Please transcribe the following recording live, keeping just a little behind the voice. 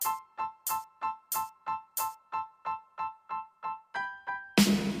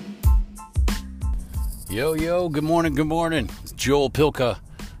Yo, yo, good morning, good morning. It's Joel Pilka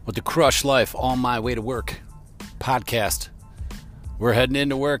with the Crush Life On My Way to Work podcast. We're heading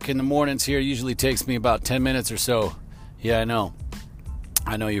into work in the mornings here. Usually takes me about 10 minutes or so. Yeah, I know.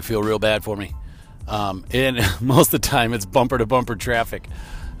 I know you feel real bad for me. And most of the time it's bumper-to-bumper traffic.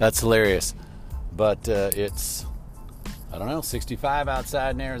 That's hilarious. But it's, 65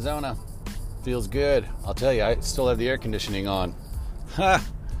 outside in Arizona. Feels good. I'll tell you, I still have the air conditioning on. Ha!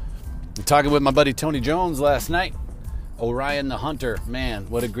 I'm talking with my buddy Tony Jones last night. Orion the Hunter. Man,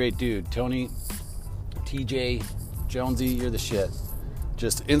 what a great dude. Tony, TJ, Jonesy, you're the shit.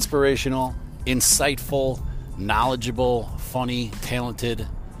 Just inspirational, insightful, knowledgeable, funny, talented.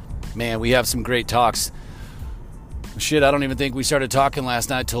 Man, we have some great talks. Shit, I don't even think we started talking last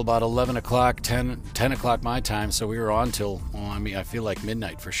night till about 11 o'clock, 10 o'clock my time. So we were on till, I feel like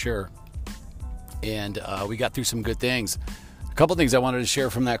midnight for sure. And we got through some good things. A couple things I wanted to share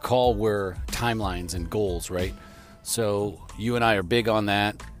from that call were timelines and goals, right? So you and I are big on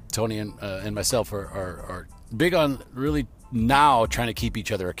that. Tony and myself are big on really now trying to keep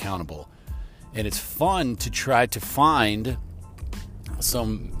each other accountable. And it's fun to try to find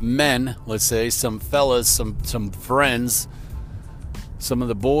some men, let's say, some fellas, some friends, some of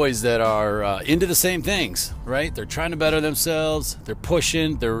the boys that are into the same things, right? They're trying to better themselves. They're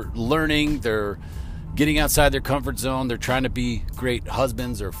pushing. They're learning. They're getting outside their comfort zone. They're trying to be great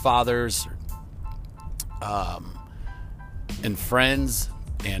husbands or fathers, and friends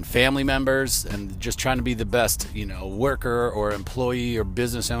and family members, and just trying to be the best, worker or employee or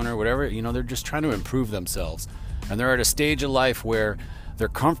business owner, whatever. They're just trying to improve themselves. And they're at a stage of life where they're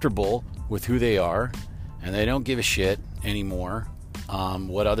comfortable with who they are, and they don't give a shit anymore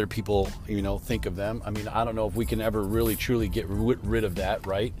what other people, think of them. I mean, I don't know if we can ever really truly get rid of that,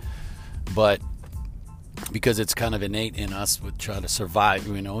 right? But because it's kind of innate in us with trying to survive,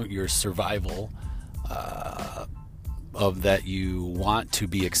 your survival of that, you want to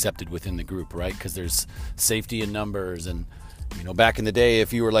be accepted within the group, right? Because there's safety in numbers. And, back in the day,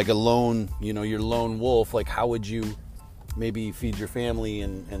 if you were like a lone, your lone wolf, like how would you maybe feed your family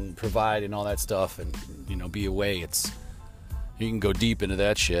and provide and all that stuff and, be away? You can go deep into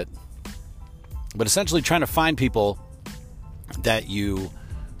that shit. But essentially trying to find people that you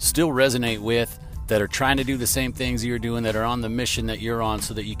still resonate with, that are trying to do the same things you're doing, that are on the mission that you're on,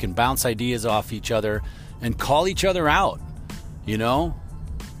 so that you can bounce ideas off each other and call each other out,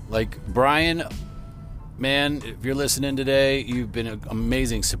 Like Brian, man, if you're listening today, you've been an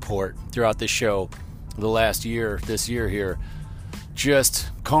amazing support throughout this show this year here.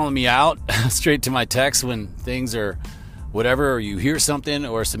 Just calling me out straight to my text when things are whatever, or you hear something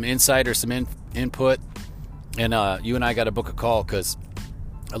or some insight or some input. And you and I got to book a call because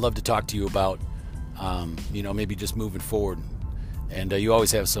I'd love to talk to you about maybe just moving forward. And you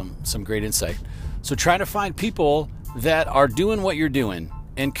always have some great insight. So trying to find people that are doing what you're doing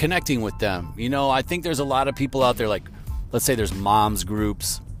and connecting with them. I think there's a lot of people out there, like, let's say there's moms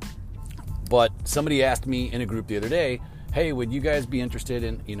groups. But somebody asked me in a group the other day, hey, would you guys be interested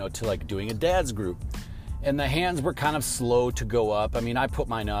in, to like doing a dad's group? And the hands were kind of slow to go up. I mean, I put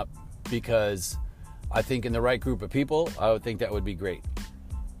mine up because I think in the right group of people, I would think that would be great.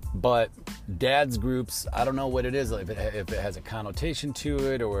 But dad's groups, I don't know what it is, if it has a connotation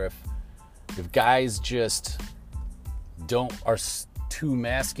to it, or if guys just are too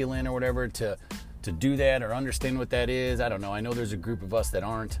masculine or whatever to do that or understand what that is. I don't know. I know there's a group of us that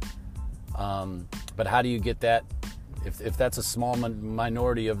aren't. But how do you get that? If that's a small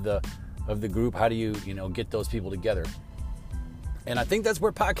minority of the group, how do you get those people together? And I think that's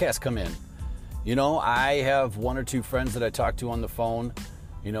where podcasts come in. I have one or two friends that I talk to on the phone,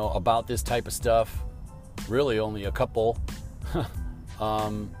 about this type of stuff. Really only a couple.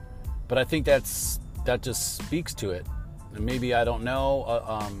 But I think that just speaks to it. And maybe, I don't know,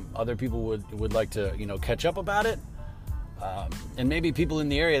 other people would like to, catch up about it. And maybe people in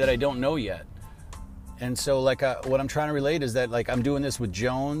the area that I don't know yet. And so, what I'm trying to relate is that, I'm doing this with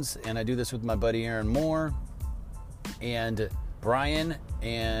Jones, and I do this with my buddy Aaron Moore and Brian,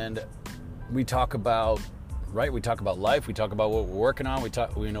 and we talk about life. We talk about what we're working on.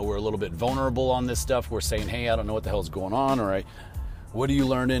 We're a little bit vulnerable on this stuff. We're saying, hey, I don't know what the hell's going on. All right, what are you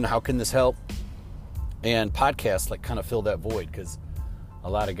learning? How can this help? And podcasts kind of fill that void, because a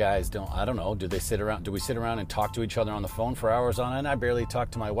lot of guys don't. I don't know. Do we sit around and talk to each other on the phone for hours on end? I barely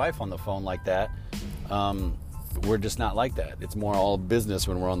talk to my wife on the phone like that. We're just not like that. It's more all business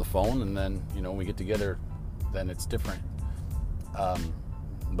when we're on the phone, and then when we get together, then it's different.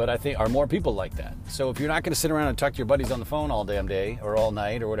 But I think are more people like that. So if you're not going to sit around and talk to your buddies on the phone all damn day or all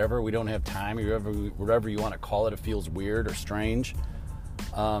night or whatever, we don't have time, or whatever you want to call it. It feels weird or strange.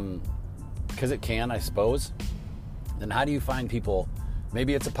 because it can, I suppose, then how do you find people?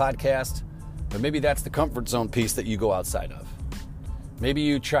 Maybe it's a podcast, but maybe that's the comfort zone piece that you go outside of. Maybe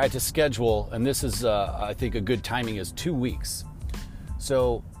you try to schedule, and this is, I think a good timing is 2 weeks.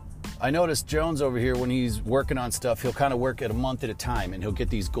 So I noticed Jones over here, when he's working on stuff, he'll kind of work at a month at a time, and he'll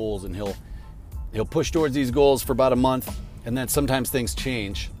get these goals, and he'll push towards these goals for about a month, and then sometimes things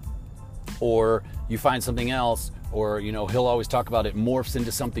change, or you find something else, or, he'll always talk about it morphs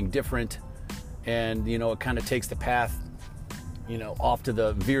into something different, and, it kind of takes the path,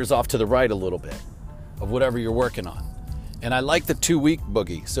 veers off to the right a little bit of whatever you're working on. And I like the 2 week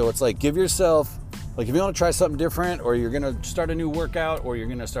boogie. So it's like, give yourself, like if you want to try something different, or you're going to start a new workout, or you're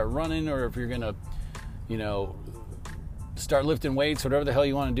going to start running, or if you're going to, start lifting weights, whatever the hell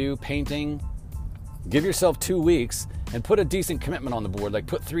you want to do, painting, give yourself 2 weeks and put a decent commitment on the board. Like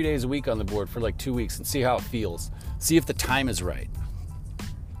put 3 days a week on the board for like 2 weeks and see how it feels. See if the time is right.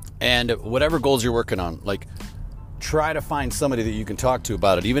 And whatever goals you're working on, like try to find somebody that you can talk to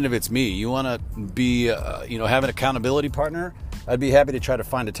about it. Even if it's me, you want to be, have an accountability partner. I'd be happy to try to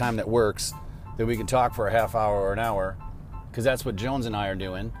find a time that works, that we can talk for a half hour or an hour, because that's what Jones and I are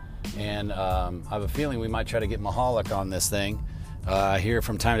doing. And I have a feeling we might try to get Mahalik on this thing. I hear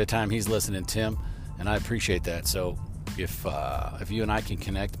from time to time he's listening, Tim, and I appreciate that. So if you and I can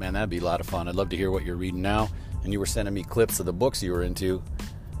connect, man, that'd be a lot of fun. I'd love to hear what you're reading now. And you were sending me clips of the books you were into.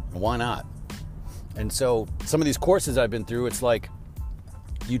 Why not? And so some of these courses I've been through, it's like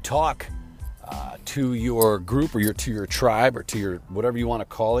you talk to your group, or to your tribe, or to your whatever you want to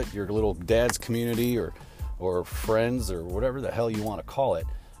call it, your little dad's community, or friends, or whatever the hell you want to call it,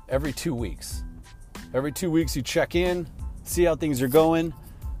 every 2 weeks. Every 2 weeks you check in, see how things are going.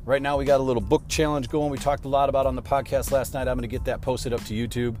 Right now we got a little book challenge going. We talked a lot about on the podcast last night. I'm going to get that posted up to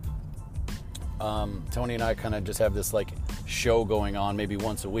YouTube. Tony and I kind of just have this like show going on maybe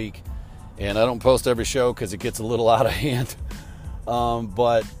once a week. And I don't post every show because it gets a little out of hand.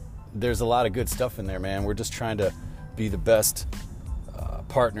 But there's a lot of good stuff in there, man. We're just trying to be the best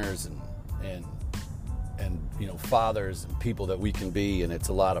partners and fathers and people that we can be, and it's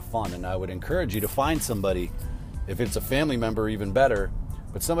a lot of fun. And I would encourage you to find somebody, if it's a family member, even better,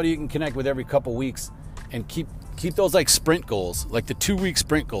 but somebody you can connect with every couple weeks, and keep those like sprint goals, like the 2 week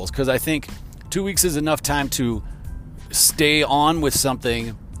sprint goals, because I think 2 weeks is enough time to stay on with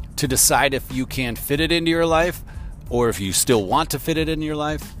something, to decide if you can fit it into your life, or if you still want to fit it into your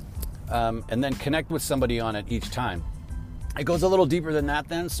life, and then connect with somebody on it each time. It goes a little deeper than that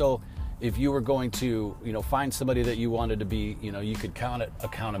then. So if you were going to, find somebody that you wanted to be, you could count it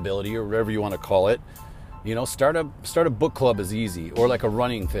accountability, or whatever you want to call it, start a book club is easy, or like a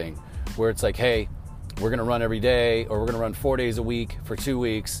running thing where it's like, hey, we're going to run every day, or we're going to run 4 days a week for 2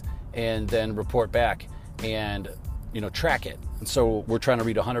 weeks, and then report back and, track it. And so we're trying to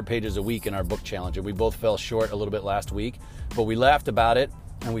read 100 pages a week in our book challenge, and we both fell short a little bit last week, but we laughed about it,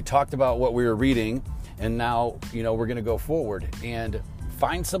 and we talked about what we were reading, and now, we're going to go forward and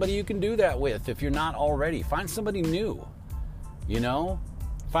find somebody you can do that with. If you're not already, find somebody new,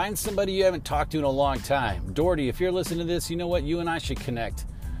 find somebody you haven't talked to in a long time. Doherty, if you're listening to this, you know what? You and I should connect.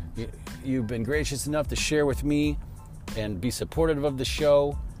 You've been gracious enough to share with me and be supportive of the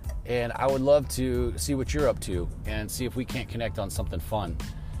show. And I would love to see what you're up to and see if we can't connect on something fun.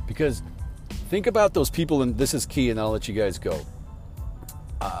 Because think about those people, and this is key, and I'll let you guys go.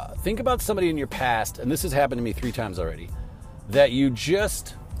 Think about somebody in your past, and this has happened to me 3 times already, that you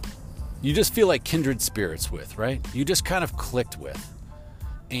just feel like kindred spirits with, right? You just kind of clicked with.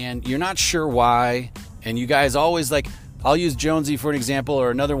 And you're not sure why, and you guys always like, I'll use Jonesy for an example, or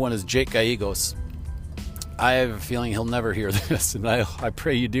another one is Jake Gallegos. I have a feeling he'll never hear this, and I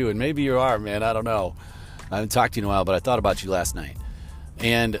pray you do, and maybe you are, man, I don't know. I haven't talked to you in a while, but I thought about you last night.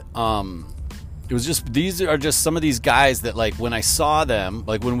 And it was just, these are just some of these guys that, like, when I saw them,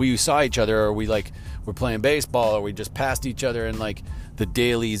 like when we saw each other, or we like were playing baseball, or we just passed each other in like the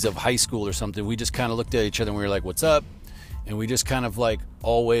dailies of high school or something, we just kind of looked at each other and we were like, what's up? And we just kind of like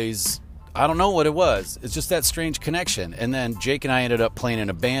always, I don't know what it was. It's just that strange connection. And then Jake and I ended up playing in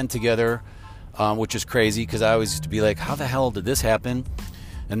a band together, which is crazy because I always used to be like, how the hell did this happen?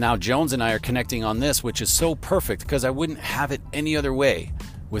 And now Jones and I are connecting on this, which is so perfect because I wouldn't have it any other way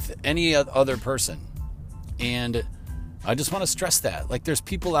with any other person. And I just want to stress that. Like, there's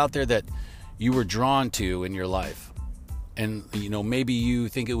people out there that you were drawn to in your life. And, maybe you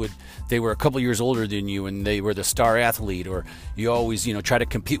think they were a couple years older than you and they were the star athlete, or you always, try to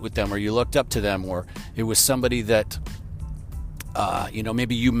compete with them, or you looked up to them, or it was somebody that,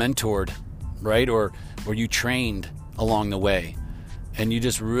 maybe you mentored, right? Or you trained along the way, and you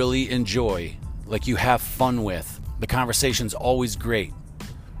just really enjoy, like you have fun with. The conversation's always great.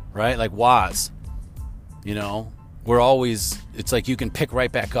 right? Like Woz, you know, it's like you can pick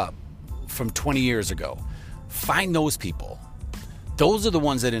right back up from 20 years ago. Find those people. Those are the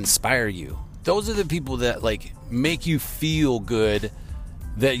ones that inspire you. Those are the people that like make you feel good,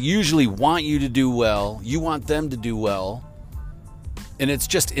 that usually want you to do well. You want them to do well. And it's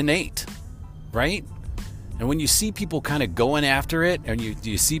just innate, right? And when you see people kind of going after it, and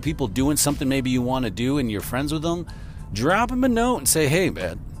you see people doing something maybe you want to do and you're friends with them, drop them a note and say, hey,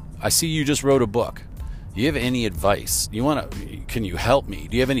 man, I see you just wrote a book. Do you have any advice? Can you help me?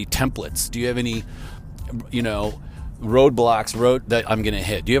 Do you have any templates? Do you have any, roadblocks that I'm going to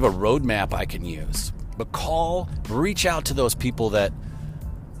hit? Do you have a roadmap I can use? But reach out to those people that,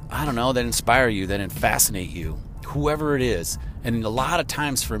 that inspire you, that fascinate you, whoever it is. And a lot of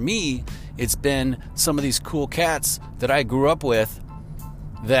times for me, it's been some of these cool cats that I grew up with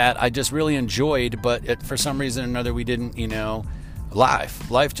that I just really enjoyed, but for some reason or another, we didn't,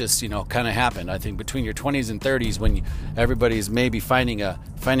 life just, kind of happened. I think between your 20s and 30s, when everybody's maybe finding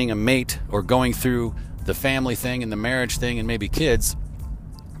a mate or going through the family thing and the marriage thing and maybe kids,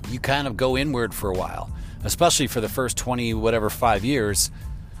 you kind of go inward for a while, especially for the first 5 years.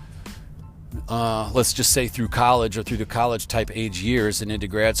 Let's just say through college or through the college type age years and into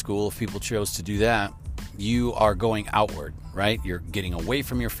grad school, if people chose to do that, you are going outward, right? You're getting away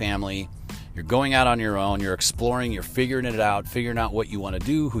from your family. You're going out on your own. You're exploring. You're figuring out what you want to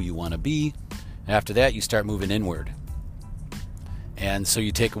do, who you want to be. And after that, you start moving inward. And so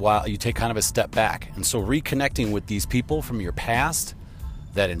you take kind of a step back. And so reconnecting with these people from your past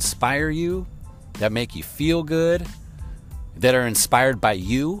that inspire you, that make you feel good, that are inspired by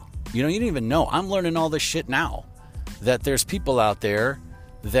you. You don't even know. I'm learning all this shit now. That there's people out there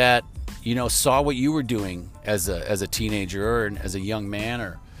that, saw what you were doing as a teenager or as a young man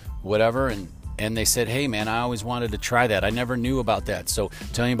or whatever, and they said, hey man, I always wanted to try that. I never knew about that. So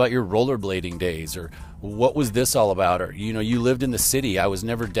tell me about your rollerblading days, or what was this all about? Or, you lived in the city. I was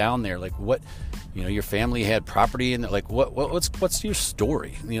never down there. Like what, your family had property and like what's your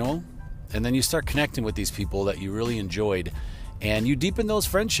story, And then you start connecting with these people that you really enjoyed. And you deepen those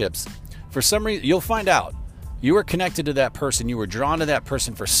friendships. For some reason, you'll find out. You were connected to that person. You were drawn to that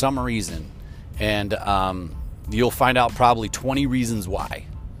person for some reason. And you'll find out probably 20 reasons why.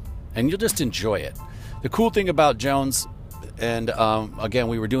 And you'll just enjoy it. The cool thing about Jones, and again,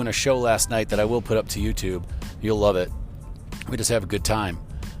 we were doing a show last night that I will put up to YouTube. You'll love it. We just have a good time.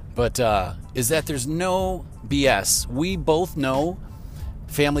 But is that there's no BS. We both know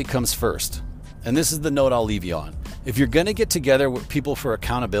family comes first. And this is the note I'll leave you on. If you're going to get together with people for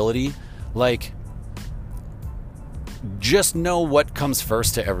accountability, just know what comes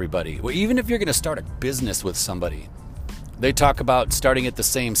first to everybody. Well, even if you're going to start a business with somebody, they talk about starting at the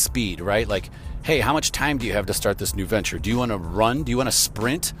same speed, right? Like, hey, how much time do you have to start this new venture? Do you want to run? Do you want to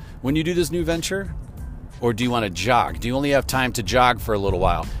sprint when you do this new venture? Or do you want to jog? Do you only have time to jog for a little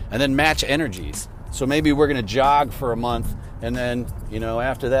while? And then match energies. So maybe we're going to jog for a month, and then,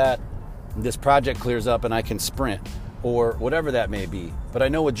 after that, this project clears up and I can sprint, or whatever that may be. But I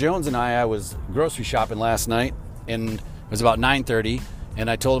know with Jones and I was grocery shopping last night, and it was about 9:30, and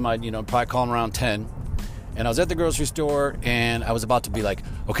I told him I'd probably call him around 10. And I was at the grocery store, and I was about to be like,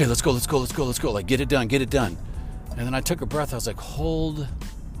 okay, let's go, like get it done. And then I took a breath. I was like, hold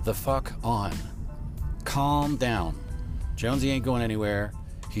the fuck on. Calm down. Jonesy ain't going anywhere.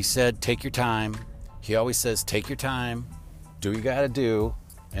 He said, take your time. He always says, take your time, do what you gotta do,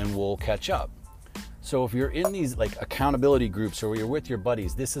 and we'll catch up. So if you're in these accountability groups, or you're with your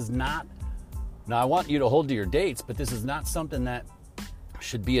buddies, this is not, now I want you to hold to your dates, but this is not something that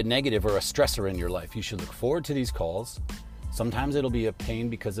should be a negative or a stressor in your life. You should look forward to these calls. Sometimes it'll be a pain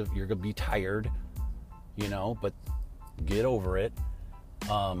because you're gonna be tired, but get over it.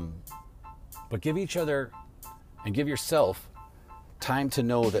 But give each other and give yourself time to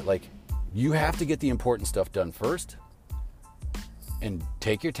know that you have to get the important stuff done first, and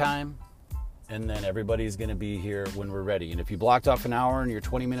take your time, and then everybody's going to be here when we're ready. And if you blocked off an hour and you're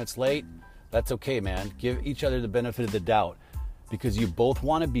 20 minutes late, that's okay, man. Give each other the benefit of the doubt, because you both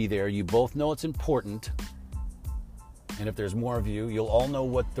want to be there. You both know it's important. And if there's more of you, you'll all know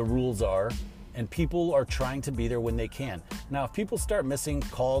what the rules are. And people are trying to be there when they can. Now, if people start missing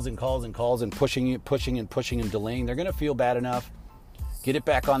calls and pushing and delaying, they're going to feel bad enough. Get it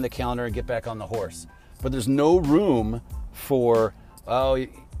back on the calendar and get back on the horse. But there's no room for,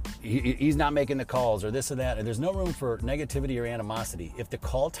 he's not making the calls, or this or that. And there's no room for negativity or animosity. If the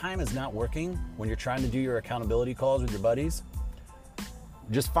call time is not working when you're trying to do your accountability calls with your buddies,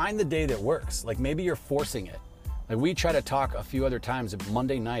 just find the day that works. Maybe you're forcing it. We try to talk a few other times.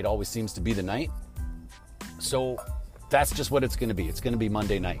 Monday night always seems to be the night. So that's just what it's going to be. It's going to be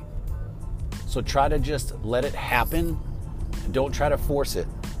Monday night. So try to just let it happen and don't try to force it.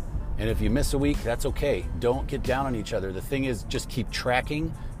 And if you miss a week, that's okay. Don't get down on each other. The thing is, just keep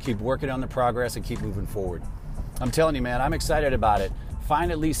tracking, keep working on the progress, and keep moving forward. I'm telling you, man, I'm excited about it.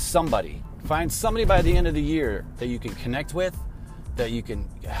 Find at least somebody. Find somebody by the end of the year that you can connect with, that you can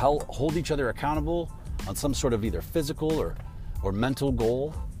hold each other accountable on some sort of either physical or mental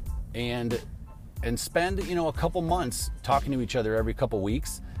goal, and spend, a couple months talking to each other every couple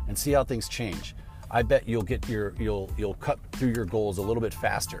weeks and see how things change. I bet you'll cut through your goals a little bit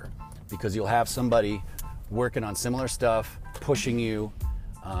faster because you'll have somebody working on similar stuff, pushing you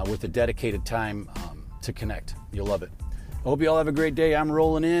with a dedicated time to connect. You'll love it. I hope you all have a great day. I'm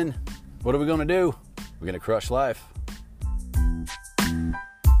rolling in. What are we going to do? We're going to crush life.